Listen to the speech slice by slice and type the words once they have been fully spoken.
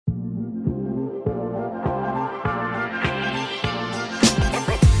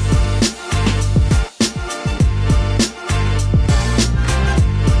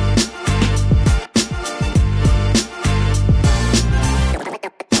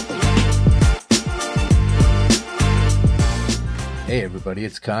Hey everybody,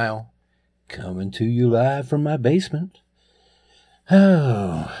 it's Kyle, coming to you live from my basement.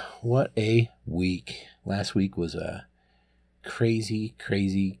 Oh, what a week. Last week was a crazy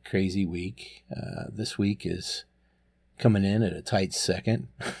week. This week is coming in at a tight second.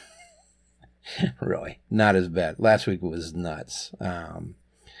 Really, not as bad. Last week was nuts.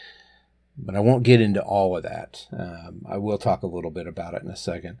 But I won't get into all of that. I will talk a little bit about it in a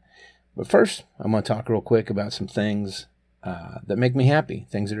second. But first, I'm going to talk real quick about some things that make me happy,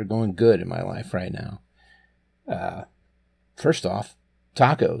 things that are going good in my life right now. First off,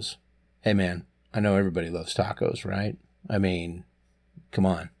 tacos. Hey man, I know everybody loves tacos, right? I mean, come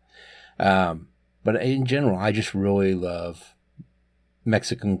on. But in general, I just really love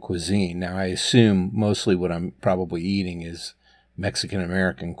Mexican cuisine. Now, I assume mostly what I'm probably eating is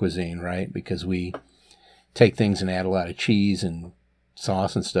Mexican-American cuisine, right? Because we take things and add a lot of cheese and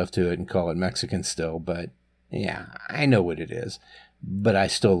sauce and stuff to it and call it Mexican still, but yeah, I know what it is, but I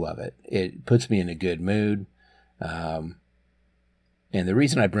still love it. It puts me in a good mood. And the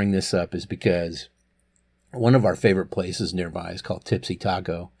reason I bring this up is because one of our favorite places nearby is called Tipsy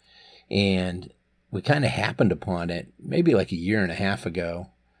Taco. And we kind of happened upon it maybe like a year and a half ago.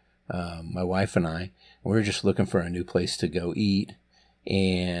 My wife and I, we were just looking for a new place to go eat.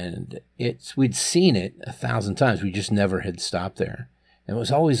 And we'd seen it 1,000 times. We just never had stopped there. And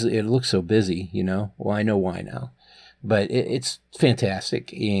it looked so busy, you know. Well, I know why now. But it's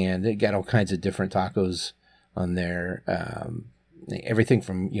fantastic. And it got all kinds of different tacos on there. Everything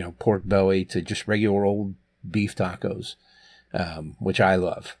from, pork belly to just regular old beef tacos, which I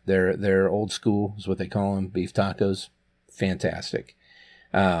love. They're old school is what they call them, beef tacos. Fantastic.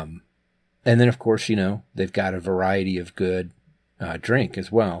 And then, of course, they've got a variety of good drink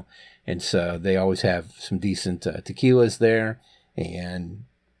as well. And so they always have some decent tequilas there and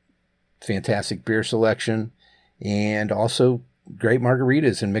fantastic beer selection and also great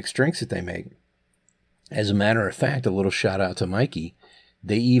margaritas and mixed drinks that they make. As a matter of fact, a little shout out to Mikey.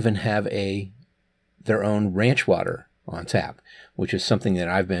 They even have their own ranch water on tap, which is something that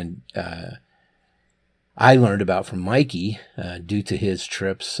I learned about from Mikey due to his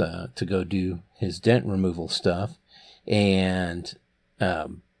trips to go do his dent removal stuff. And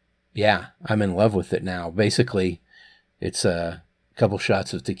yeah, I'm in love with it now. Basically, it's a couple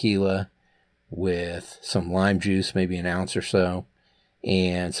shots of tequila with some lime juice, maybe an ounce or so,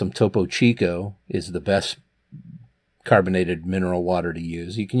 and some Topo Chico is the best carbonated mineral water to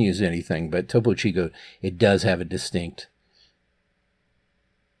use. You can use anything, but Topo Chico, it does have a distinct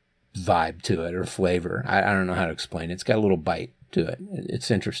vibe to it or flavor. I don't know how to explain it. It's got a little bite to it.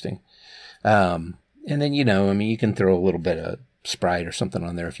 It's interesting. And then, you can throw a little bit of Sprite or something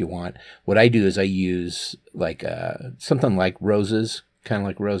on there if you want. What I do is I use like something like roses, kind of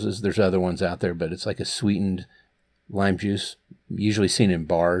like roses. There's other ones out there, but it's like a sweetened lime juice, usually seen in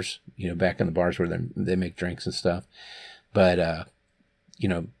bars, back in the bars where they make drinks and stuff. But,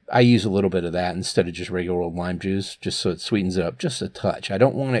 I use a little bit of that instead of just regular old lime juice, just so it sweetens it up just a touch. I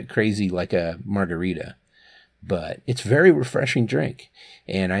don't want it crazy like a margarita, but it's a very refreshing drink.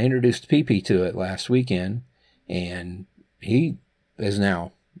 And I introduced PP to it last weekend, and he is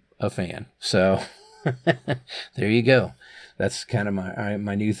now a fan. So there you go. That's kind of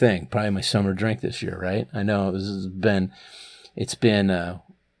my new thing. Probably my summer drink this year, right? I know it's been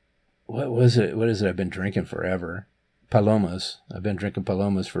what was it? What is it? I've been drinking forever. Palomas. I've been drinking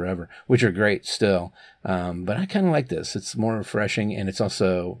Palomas forever, which are great still. But I kind of like this. It's more refreshing, and it's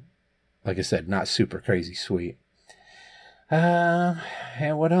also, like I said, not super crazy sweet. And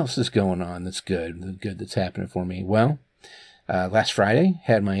what else is going on that's good that's happening for me? Well, last Friday,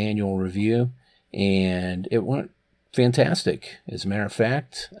 had my annual review, and it went fantastic. As a matter of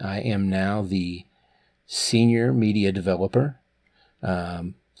fact, I am now the senior media developer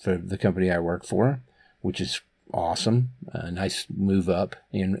for the company I work for, which is awesome. A nice move up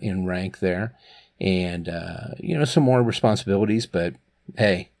in rank there. And, some more responsibilities, but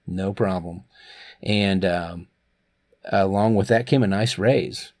hey, no problem. And along with that came a nice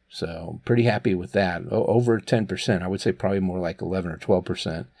raise. So pretty happy with that. Over 10%. I would say probably more like 11 or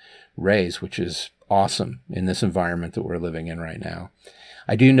 12% raise, which is awesome in this environment that we're living in right now.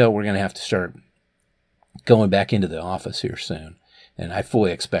 I do know we're going to have to start going back into the office here soon. And I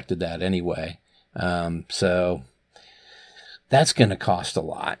fully expected that anyway. So that's going to cost a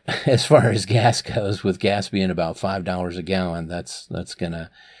lot as far as gas goes, with gas being about $5 a gallon. That's going to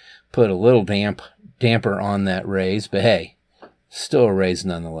put a little damper on that raise, but hey, still a raise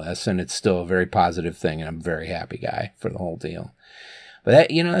nonetheless, and it's still a very positive thing, and I'm a very happy guy for the whole deal. But that,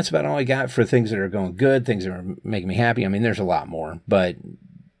 that's about all I got for things that are going good, things that are making me happy. I mean, there's a lot more, but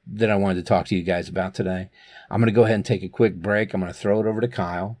that I wanted to talk to you guys about today. I'm going to go ahead and take a quick break. I'm going to throw it over to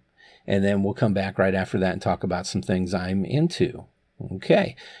Kyle, and then we'll come back right after that and talk about some things I'm into.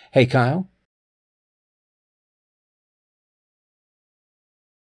 Okay. Hey, Kyle.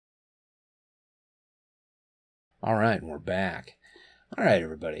 All right, and we're back. All right,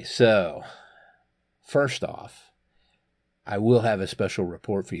 everybody. So, first off, I will have a special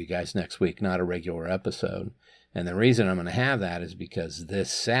report for you guys next week, not a regular episode. And the reason I'm going to have that is because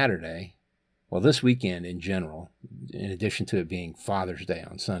this Saturday, well, this weekend in general, in addition to it being Father's Day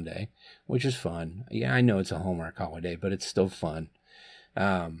on Sunday, which is fun. Yeah, I know it's a Hallmark holiday, but it's still fun.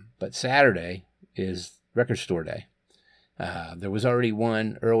 But Saturday is Record Store Day. There was already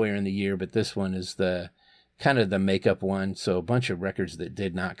one earlier in the year, but this one is the kind of the makeup one. So a bunch of records that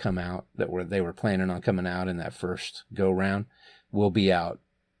did not come out they were planning on coming out in that first go round will be out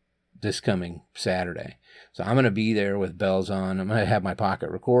this coming Saturday. So I'm going to be there with bells on. I'm going to have my pocket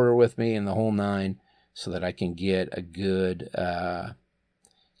recorder with me and the whole nine so that I can get a good,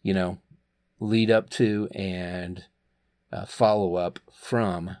 lead up to and follow up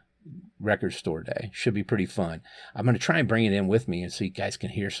from Record Store Day. Should be pretty fun. I'm going to try and bring it in with me and so you guys can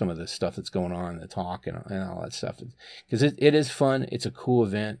hear some of the stuff that's going on, the talk and all that stuff. Because it is fun. It's a cool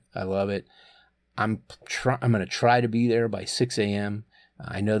event. I love it. I'm going to try to be there by 6 a.m.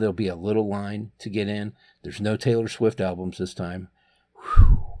 I know there'll be a little line to get in. There's no Taylor Swift albums this time.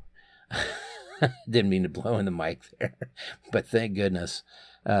 Didn't mean to blow in the mic there, but thank goodness.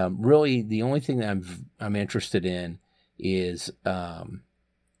 Really, the only thing that I'm interested in is that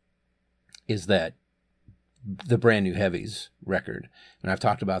the Brand New Heavies record. And I've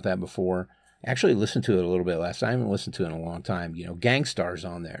talked about that before. I actually listened to it a little bit last time. I haven't listened to it in a long time. Gangstar's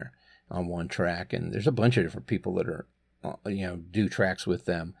on there on one track, and there's a bunch of different people that are, do tracks with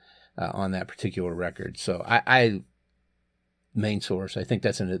them on that particular record. So I Main Source, I think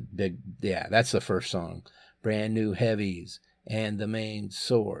that's that's the first song. Brand New Heavies and the Main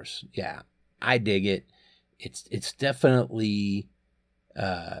Source. Yeah, I dig it. It's definitely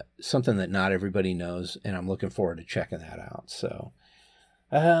something that not everybody knows, and I'm looking forward to checking that out. So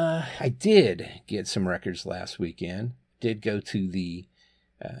I did get some records last weekend. Did go to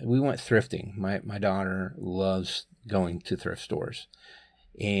we went thrifting. My daughter loves going to thrift stores,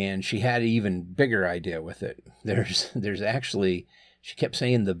 and she had an even bigger idea with it. There's actually, she kept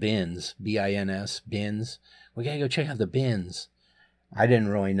saying the bins, B-I-N-S, bins. We got to go check out the bins. I didn't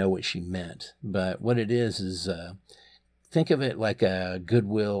really know what she meant, but what it is think of it like a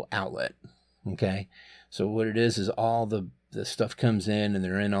Goodwill outlet, okay? So what it is all the stuff comes in, and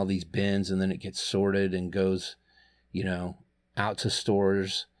they're in all these bins, and then it gets sorted and goes, out to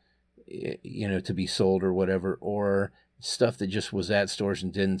stores, to be sold or whatever, or stuff that just was at stores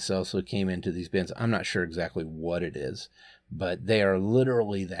and didn't sell, so it came into these bins. I'm not sure exactly what it is, but they are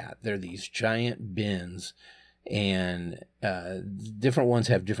literally that. They're these giant bins, and different ones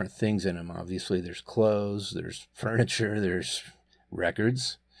have different things in them. Obviously, there's clothes, there's furniture, there's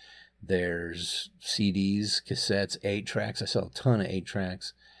records, there's CDs, cassettes, 8-tracks. I sell a ton of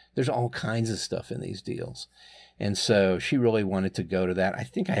 8-tracks. There's all kinds of stuff in these deals. And so she really wanted to go to that. I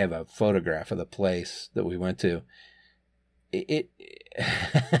think I have a photograph of the place that we went to.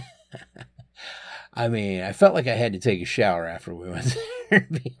 I mean, I felt like I had to take a shower after we went there,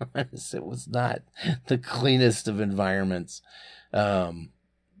 to be honest. It was not the cleanest of environments. But,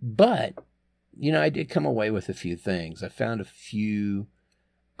 I did come away with a few things. I found a few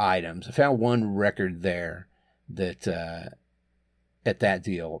items. I found one record there that, at that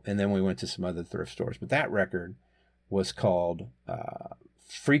deal, and then we went to some other thrift stores. But that record was called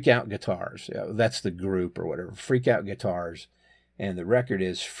Freak Out Guitars. That's the group or whatever, Freak Out Guitars. And the record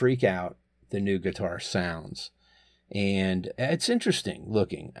is Freak Out, the New Guitar Sounds. And it's interesting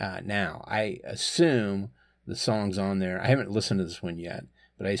looking. Now, I assume the songs on there, I haven't listened to this one yet,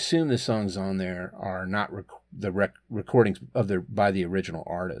 but I assume the songs on there are not recordings by the original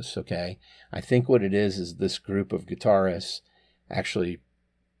artists, okay? I think what it is this group of guitarists actually,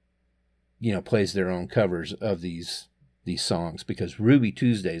 plays their own covers of these songs, because Ruby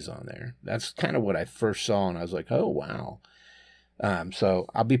Tuesday's on there. That's kind of what I first saw, and I was like, oh, wow. So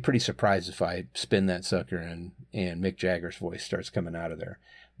I'll be pretty surprised if I spin that sucker and Mick Jagger's voice starts coming out of there.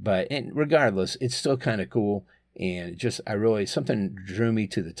 But regardless, it's still kind of cool, and something drew me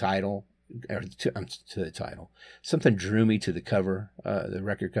to the title, Something drew me to the cover, the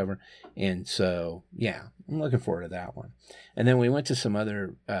record cover, and so yeah, I'm looking forward to that one. And then we went to some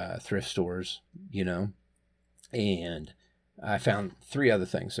other thrift stores, and I found 3 other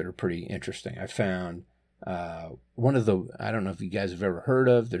things that are pretty interesting. I found one of I don't know if you guys have ever heard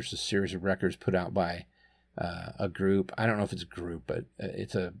of, there's a series of records put out by a group. I don't know if it's a group, but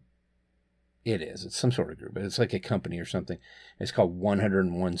it's some sort of group, but it's like a company or something. It's called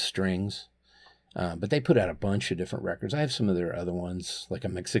 101 Strings. But they put out a bunch of different records. I have some of their other ones, like a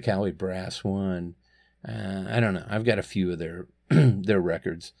Mexicali brass one. I don't know. I've got a few of their their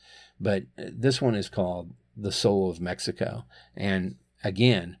records, but this one is called "The Soul of Mexico." And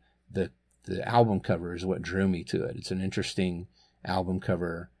again, the album cover is what drew me to it. It's an interesting album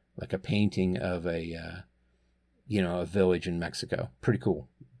cover, like a painting of a a village in Mexico. Pretty cool.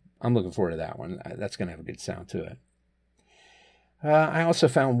 I'm looking forward to that one. That's going to have a good sound to it. I also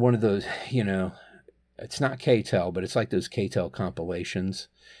found one of those, it's not K-Tel, but it's like those K-Tel compilations.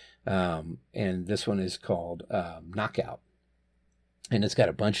 And this one is called Knockout. And it's got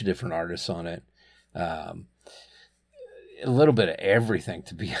a bunch of different artists on it. A little bit of everything,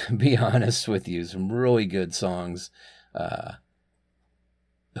 to be honest with you. Some really good songs.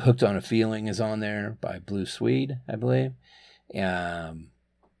 Hooked on a Feeling is on there by Blue Swede, I believe.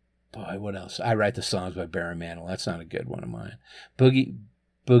 Boy, what else? I Write the Songs by Barry Manilow. That's not a good one of mine. Boogie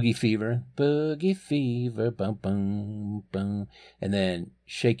Fever, bum, bum, bum. And then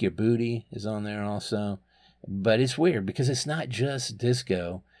Shake Your Booty is on there also. But it's weird because it's not just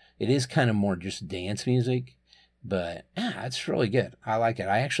disco. It is kind of more just dance music. But it's really good. I like it.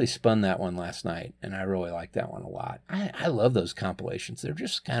 I actually spun that one last night, and I really like that one a lot. I love those compilations. They're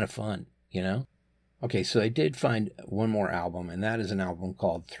just kind of fun, Okay, so I did find one more album, and that is an album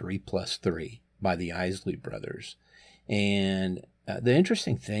called 3+3 by the Isley Brothers. And the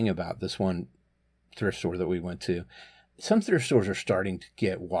interesting thing about this one thrift store that we went to, some thrift stores are starting to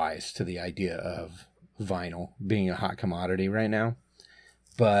get wise to the idea of vinyl being a hot commodity right now.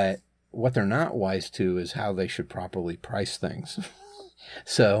 But what they're not wise to is how they should properly price things.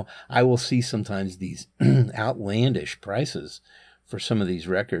 So I will see sometimes these outlandish prices for some of these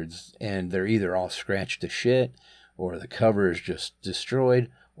records, and they're either all scratched to shit, or the cover is just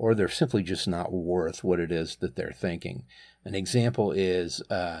destroyed, or they're simply just not worth what it is that they're thinking. An example is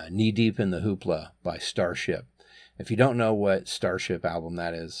Knee Deep in the Hoopla by Starship. If you don't know what Starship album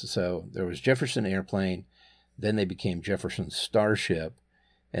that is, so there was Jefferson Airplane, then they became Jefferson Starship,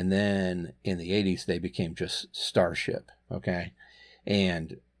 and then in the 80s they became just Starship, okay?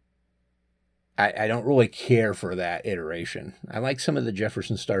 And I don't really care for that iteration. I like some of the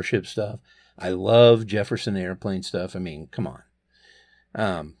Jefferson Starship stuff. I love Jefferson Airplane stuff. I mean, come on.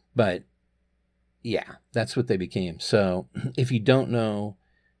 But yeah, that's what they became. So if you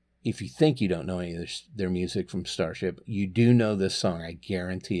think you don't know any of their music from Starship, you do know this song. I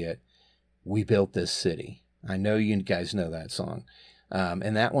guarantee it. We Built This City. I know you guys know that song.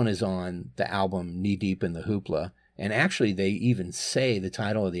 And that one is on the album Knee Deep in the Hoopla. And actually, they even say the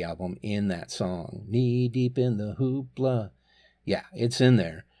title of the album in that song, Knee Deep in the Hoopla. Yeah, it's in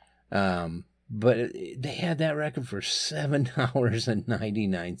there. But they had that record for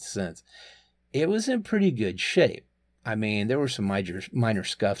 $7.99. It was in pretty good shape. I mean, there were some minor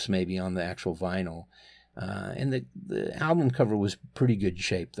scuffs maybe on the actual vinyl. And the album cover was pretty good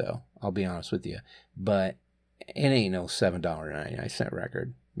shape, though. I'll be honest with you. But it ain't no $7.99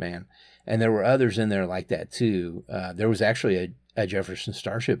 record, man. And there were others in there like that, too. There was actually a Jefferson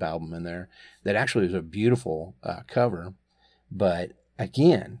Starship album in there that actually was a beautiful cover. But,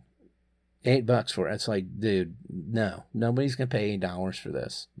 again, $8 for it. It's like, dude, no. Nobody's going to pay $8 for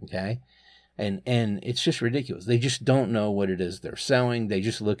this, okay? And it's just ridiculous. They just don't know what it is they're selling. They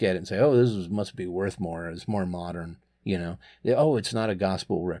just look at it and say, oh, this must be worth more. It's more modern, it's not a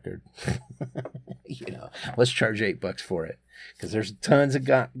gospel record. Let's charge $8 for it. Because there's tons of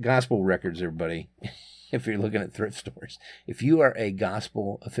gospel records there, buddy, if you're looking at thrift stores. If you are a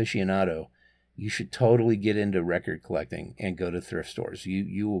gospel aficionado, you should totally get into record collecting and go to thrift stores.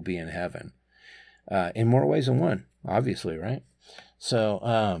 You will be in heaven. In more ways than one, obviously, right? So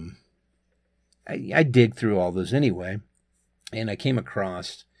I dig through all those anyway, and I came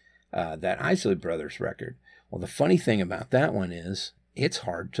across that Isley Brothers record. Well, the funny thing about that one is it's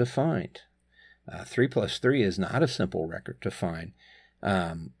hard to find. 3+3 is not a simple record to find.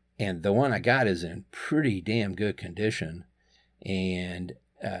 And the one I got is in pretty damn good condition. And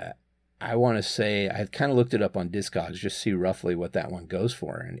I want to say, I've kind of looked it up on Discogs just to see roughly what that one goes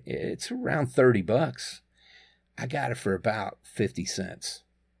for. And it's around $30. I got it for about 50 cents.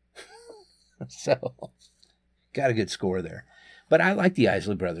 So, got a good score there. But I like the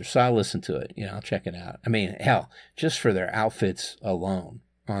Isley Brothers, so I'll listen to it. I'll check it out. I mean, hell, just for their outfits alone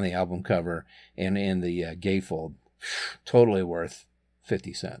on the album cover and in the gatefold, totally worth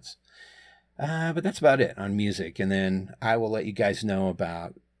 50 cents. But that's about it on music. And then I will let you guys know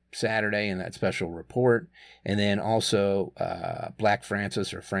about Saturday and that special report. And then also Black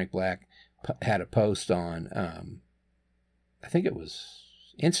Francis or Frank Black had a post on, I think it was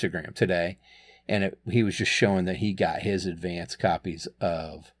Instagram today, and he was just showing that he got his advance copies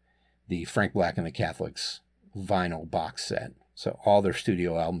of the Frank Black and the Catholics vinyl box set. So all their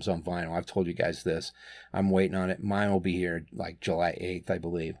studio albums on vinyl. I've told you guys this. I'm waiting on it. Mine will be here like July 8th, I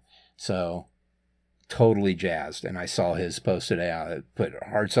believe. So totally jazzed. And I saw his post today. I put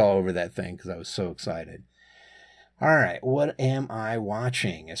hearts all over that thing because I was so excited. All right, what am I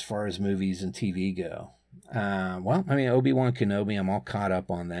watching as far as movies and TV go? Well, I mean, Obi-Wan Kenobi, I'm all caught up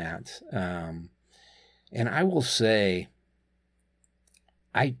on that. And I will say,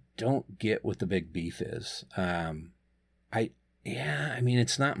 I don't get what the big beef is. I mean,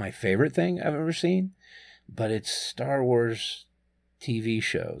 it's not my favorite thing I've ever seen, but it's Star Wars TV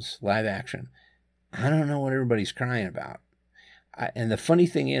shows, live action. I don't know what everybody's crying about. And the funny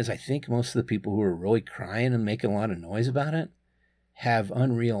thing is, I think most of the people who are really crying and making a lot of noise about it have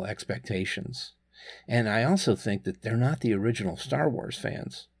unreal expectations. And I also think that they're not the original Star Wars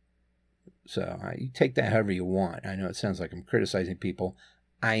fans. So you take that however you want. I know it sounds like I'm criticizing people.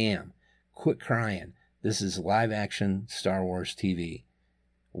 I am. Quit crying. This is live action Star Wars TV.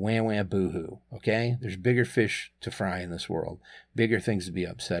 Wham, wham, boo-hoo, okay? There's bigger fish to fry in this world. Bigger things to be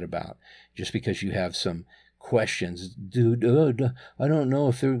upset about. Just because you have some questions. Dude, I don't know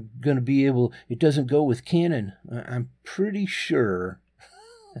if they're going to be able... It doesn't go with canon. I'm pretty sure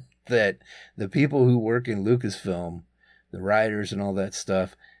that the people who work in Lucasfilm, the writers and all that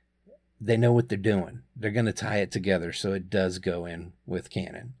stuff, they know what they're doing. They're going to tie it together so it does go in with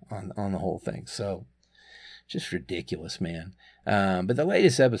canon on the whole thing. So, just ridiculous, man. But the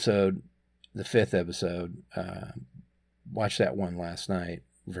latest episode, the 5th episode, watched that one last night,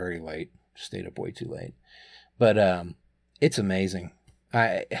 very late. Stayed up way too late. But it's amazing.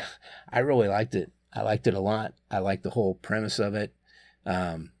 I really liked it. I liked it a lot. I liked the whole premise of it.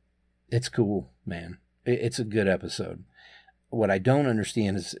 It's cool, man. It's a good episode. What I don't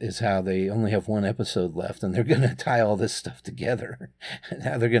understand is how they only have one episode left and they're going to tie all this stuff together. And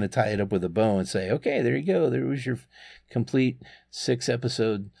how they're going to tie it up with a bow and say, okay, there you go. There was your complete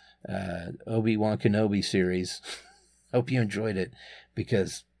 6-episode Obi-Wan Kenobi series. Hope you enjoyed it,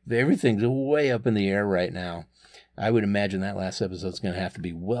 because everything's way up in the air right now. I would imagine that last episode's going to have to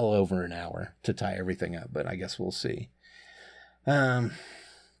be well over an hour to tie everything up, but I guess we'll see.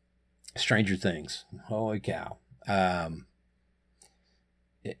 Stranger Things. Holy cow. I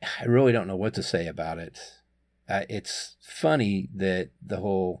really don't know what to say about it. It's funny that the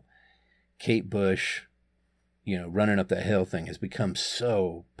whole Kate Bush, running up that hill thing has become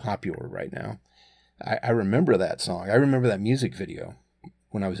so popular right now. I remember that song. I remember that music video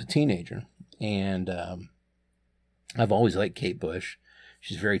when I was a teenager. And I've always liked Kate Bush.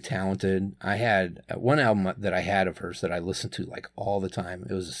 She's very talented. I had one album that I had of hers that I listened to like all the time.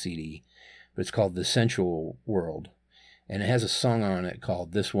 It was a CD, but it's called The Sensual World. And it has a song on it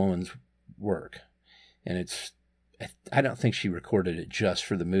called This Woman's Work. And I don't think she recorded it just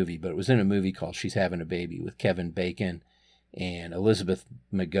for the movie, but it was in a movie called She's Having a Baby with Kevin Bacon and Elizabeth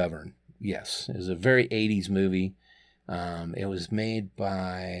McGovern. Yes, it was a very 80s movie. It was made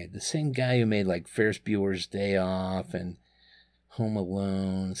by the same guy who made like Ferris Bueller's Day Off and Home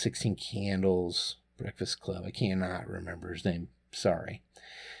Alone, 16 Candles, Breakfast Club. I cannot remember his name. Sorry.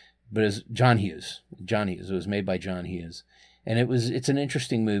 But it's John Hughes. It was made by John Hughes. And it's an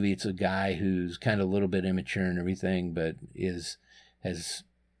interesting movie. It's a guy who's kind of a little bit immature and everything, but has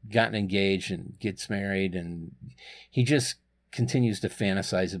gotten engaged and gets married, and he just continues to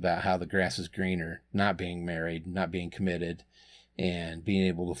fantasize about how the grass is greener, not being married, not being committed, and being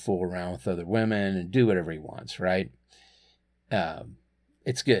able to fool around with other women and do whatever he wants, right?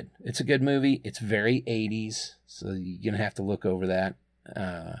 It's good. It's a good movie. It's very 80s, so you're going to have to look over that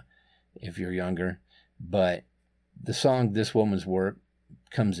if you're younger. But the song This Woman's Work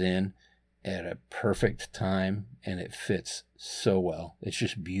comes in at a perfect time, and it fits so well. It's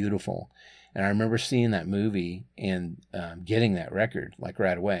just beautiful. And I remember seeing that movie and getting that record like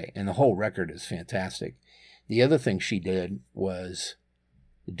right away. And the whole record is fantastic. The other thing she did was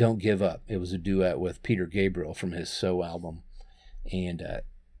Don't Give Up. It was a duet with Peter Gabriel from his So album. And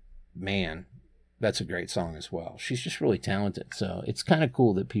man, that's a great song as well. She's just really talented. So it's kind of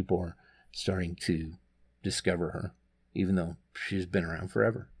cool that people are starting to discover her, even though she's been around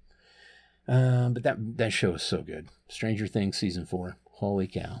forever. But that show is so good. Stranger Things season 4. Holy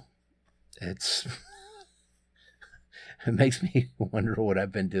cow. It makes me wonder what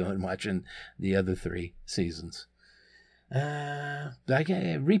I've been doing watching the other 3 seasons. I got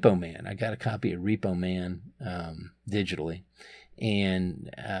Repo Man. I got a copy of Repo Man digitally.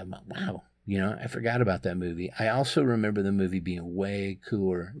 And wow, You know, I forgot about that movie. I also remember the movie being way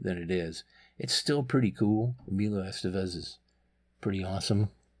cooler than it is. It's still pretty cool. Emilio Estevez is pretty awesome.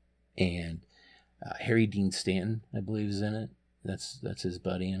 And Harry Dean Stanton, I believe, is in it. That's his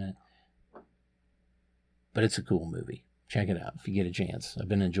buddy in it. But it's a cool movie. Check it out if you get a chance. I've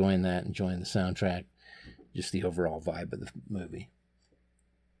been enjoying that, enjoying the soundtrack, just the overall vibe of the movie.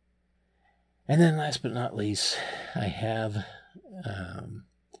 And then last but not least, I have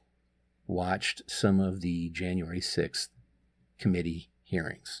watched some of the January 6th committee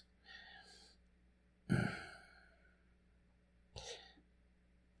hearings.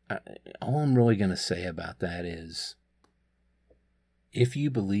 All I'm really going to say about that is, if you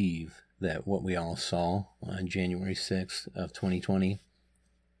believe that what we all saw on January 6th of 2020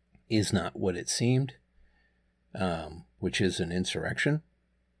 is not what it seemed, which is an insurrection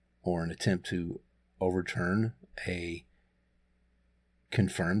or an attempt to overturn a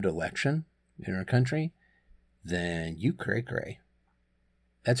confirmed election in our country, then you cray-cray.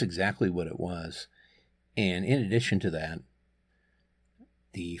 That's exactly what it was. And in addition to that,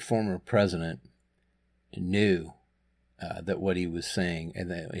 the former president knew that what he was saying,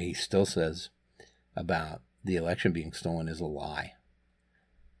 and that he still says about the election being stolen, is a lie.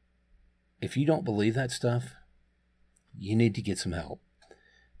 If you don't believe that stuff, you need to get some help.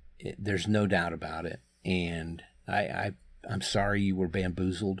 There's no doubt about it. And I'm sorry you were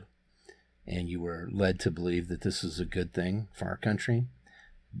bamboozled and you were led to believe that this is a good thing for our country.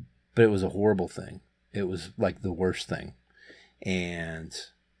 But it was a horrible thing. It was like the worst thing. And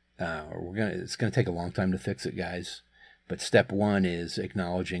it's going to take a long time to fix it, guys. But step one is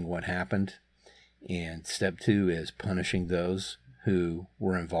acknowledging what happened. And step two is punishing those who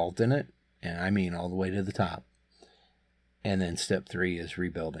were involved in it. And I mean all the way to the top. And then step three is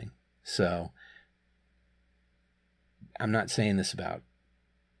rebuilding. So I'm not saying this about,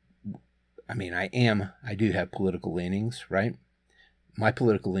 I do have political leanings, right? My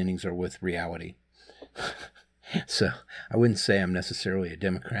political leanings are with reality. So I wouldn't say I'm necessarily a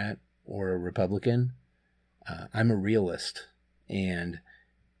Democrat or a Republican. I'm a realist. And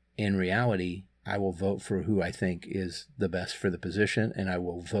in reality, I will vote for who I think is the best for the position. And I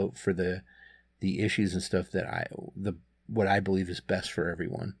will vote for the issues and stuff that what I believe is best for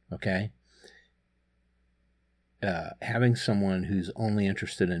everyone. Okay. Having someone who's only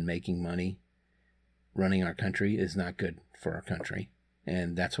interested in making money running our country is not good for our country.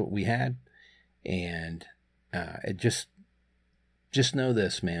 And that's what we had. And it just know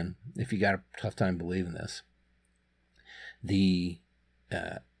this, man. If you got a tough time believing this, the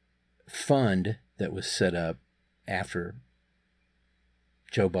fund that was set up after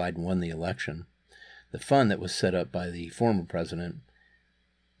Joe Biden won the election, the fund that was set up by the former president,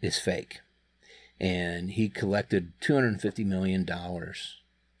 is fake. And he collected $250 million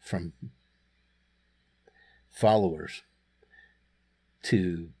from followers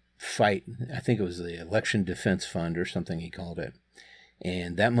to fight. I think it was the Election Defense Fund or something he called it.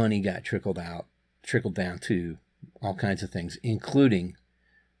 And that money got trickled down to all kinds of things, including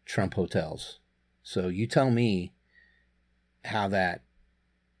Trump hotels. So you tell me how that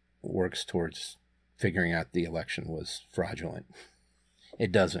works towards figuring out the election was fraudulent.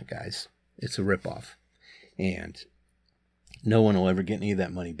 It doesn't, guys. It's a ripoff. And no one will ever get any of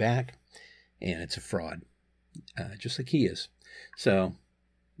that money back. And it's a fraud, just like he is. So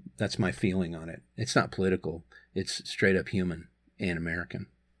that's my feeling on it. It's not political. It's straight up human and American.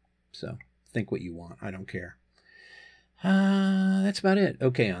 So think what you want. I don't care. That's about it.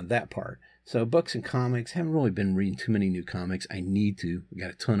 Okay, on that part. So books and comics. Haven't really been reading too many new comics. I need to. We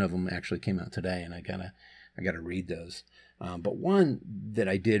got a ton of them actually came out today, and I gotta read those. But one that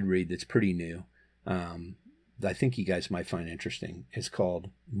I did read that's pretty new, that I think you guys might find interesting, is called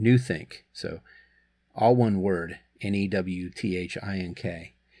New Think. So all one word,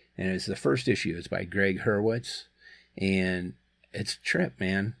 Newthinck. And it's the first issue. It's by Greg Hurwitz. And it's a trip,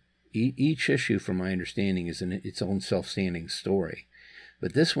 man. Each issue, from my understanding, is its own self-standing story.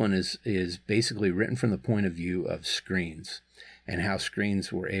 But this one is basically written from the point of view of screens and how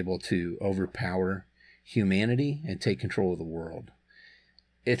screens were able to overpower humanity and take control of the world.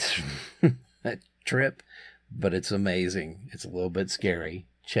 It's a trip, but it's amazing. It's a little bit scary.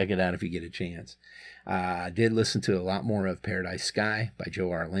 Check it out if you get a chance. I did listen to a lot more of Paradise Sky by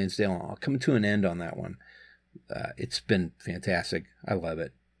Joe R. Lansdale. I'll come to an end on that one. It's been fantastic. I love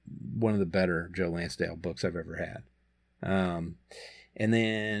it. One of the better Joe Lansdale books I've ever had. And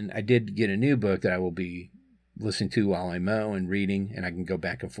then I did get a new book that I will be listening to while I mow and reading, and I can go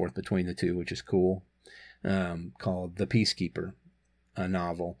back and forth between the two, which is cool, called The Peacekeeper, a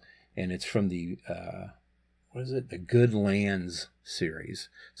novel. And it's from the what is it? The Good Lands series.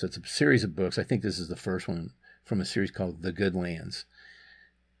 So it's a series of books. I think this is the first one from a series called The Good Lands.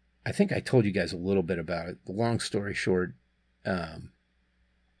 I think I told you guys a little bit about it. The long story short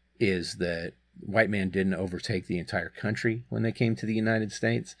is that white man didn't overtake the entire country when they came to the United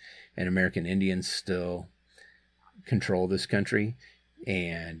States, and American Indians still control this country,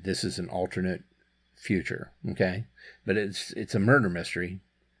 and this is an alternate future, okay? But it's a murder mystery,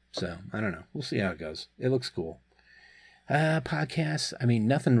 so I don't know. We'll see how it goes. It looks cool. Podcasts, I mean,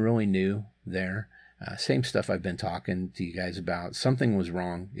 nothing really new there. Same stuff I've been talking to you guys about. Something Was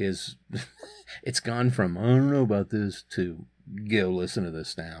Wrong is, it's gone from, I don't know about this, to go listen to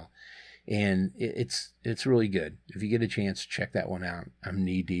this now. And it's really good. If you get a chance, check that one out. I'm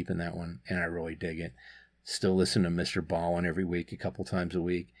knee deep in that one, and I really dig it. Still listen to Mr. Ballin every week, a couple times a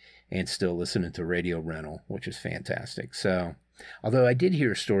week, and still listening to Radio Rental, which is fantastic. So, although I did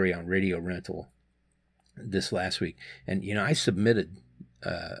hear a story on Radio Rental this last week, and, you know, I submitted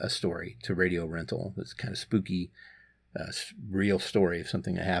a story to Radio Rental. It's kind of spooky, real story of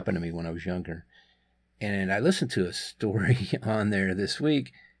something that happened to me when I was younger. And I listened to a story on there this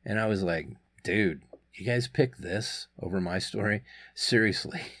week, and I was like, dude, you guys picked this over my story?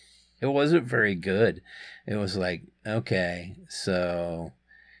 Seriously. It wasn't very good. It was like, okay, so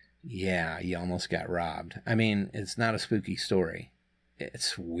yeah, you almost got robbed. I mean, it's not a spooky story.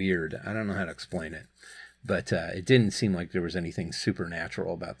 It's weird. I don't know how to explain it. But it didn't seem like there was anything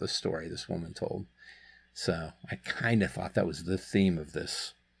supernatural about the story this woman told. So I kind of thought that was the theme of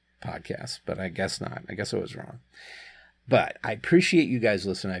this podcast, but I guess not. I guess I was wrong. But I appreciate you guys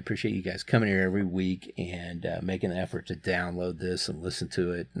listening. I appreciate you guys coming here every week and making the effort to download this and listen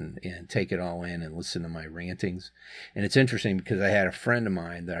to it and take it all in and listen to my rantings. And it's interesting because I had a friend of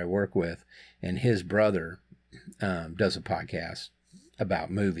mine that I work with, and his brother does a podcast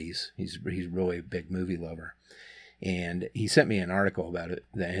about movies. He's really a big movie lover. And he sent me an article about it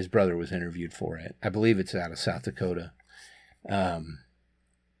that his brother was interviewed for it. I believe it's out of South Dakota.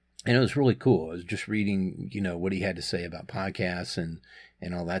 And it was really cool. I was just reading, you know, what he had to say about podcasts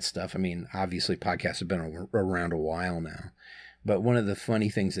and all that stuff. I mean, obviously podcasts have been around a while now. But one of the funny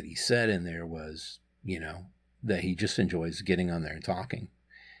things that he said in there was, you know, that he just enjoys getting on there and talking.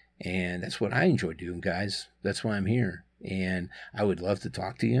 And that's what I enjoy doing, guys. That's why I'm here. And I would love to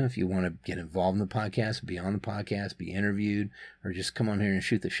talk to you if you want to get involved in the podcast, be on the podcast, be interviewed, or just come on here and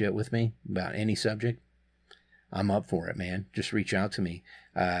shoot the shit with me about any subject. I'm up for it, man. Just reach out to me.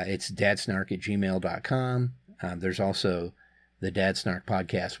 It's dadsnark@gmail.com. There's also the Dad Snark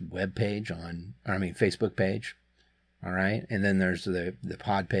Podcast webpage Facebook page. All right. And then there's the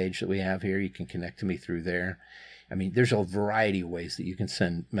pod page that we have here. You can connect to me through there. I mean, there's a variety of ways that you can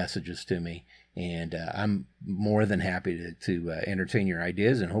send messages to me. And I'm more than happy to entertain your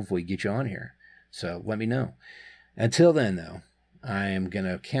ideas and hopefully get you on here. So let me know. Until then, though, I am going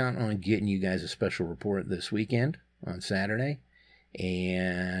to count on getting you guys a special report this weekend on Saturday.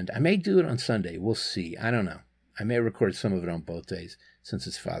 And I may do it on Sunday. We'll see. I don't know. I may record some of it on both days since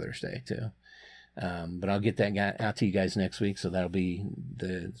it's Father's Day, too. But I'll get that out to you guys next week. So that'll be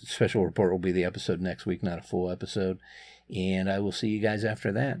the special report will be the episode next week, not a full episode. And I will see you guys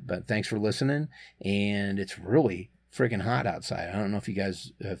after that. But thanks for listening. And it's really freaking hot outside. I don't know if you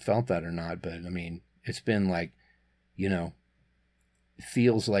guys have felt that or not, but I mean, it's been like, you know, it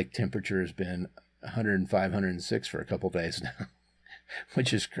feels like temperature has been 105, 106 for a couple days now,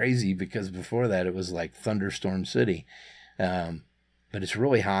 which is crazy because before that it was like thunderstorm city. But it's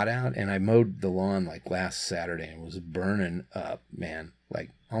really hot out, and I mowed the lawn like last Saturday and it was burning up, man, like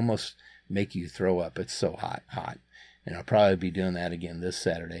almost make you throw up. It's so hot. And I'll probably be doing that again this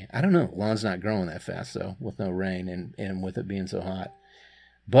Saturday. I don't know. Lawn's not growing that fast, though, with no rain and with it being so hot.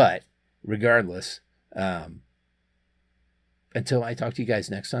 But regardless, until I talk to you guys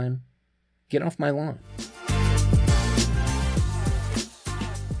next time, get off my lawn.